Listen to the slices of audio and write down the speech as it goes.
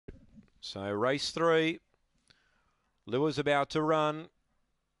So race 3. Lure's about to run.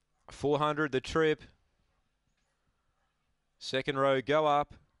 400 the trip. Second row, go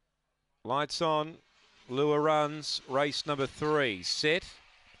up. Lights on. Lure runs. Race number 3. Set.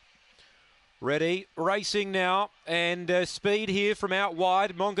 Ready, racing now, and speed here from out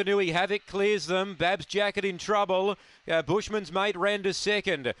wide. Monganui Havoc clears them. Babs Jacket in trouble. Bushman's Mate ran to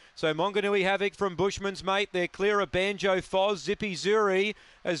second. So Monganui Havoc from Bushman's Mate. They're clear of Banjo Foz, Zippy Zuri,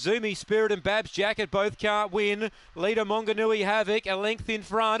 Azumi Spirit and Babs Jacket both can't win. Leader Monganui Havoc a length in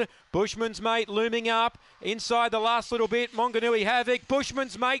front. Bushman's Mate looming up. Inside the last little bit, Monganui Havoc.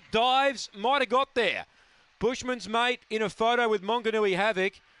 Bushman's Mate dives. Might have got there. Bushman's Mate in a photo with Monganui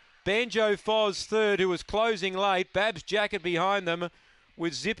Havoc. Banjo Foz third, who was closing late. Babs Jacket behind them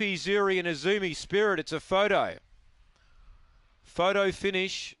with Zippy Zuri and Azumi Spirit. It's a photo. Photo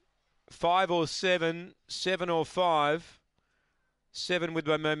finish, 5 or 7, 7 or 5. 7 with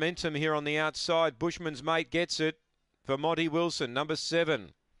the momentum here on the outside. Bushman's Mate gets it for Monty Wilson, number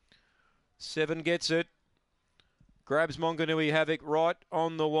 7. 7 gets it. Grabs Monganui Havoc right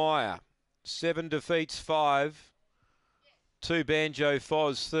on the wire. 7 defeats 5. 2 Banjo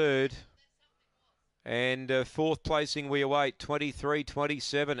Foz third. And fourth placing we await,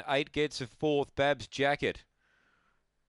 23-27. 8 gets a fourth, Babs Jacket.